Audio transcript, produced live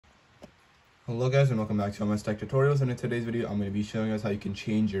Hello guys and welcome back to MS Tech Tutorials, and in today's video I'm going to be showing us how you can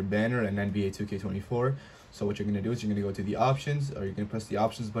change your banner in NBA 2K24. So what you're going to do is you're going to go to the options, or you're going to press the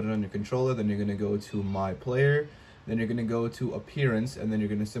options button on your controller, then you're going to go to MyPlayer, then you're going to go to appearance, and then you're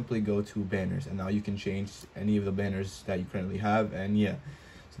going to simply go to banners, and now you can change any of the banners that you currently have. And yeah,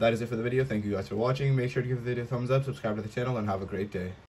 so that is it for the video. Thank you guys for watching. Make sure to give the video a thumbs up, subscribe to the channel, and have a great day.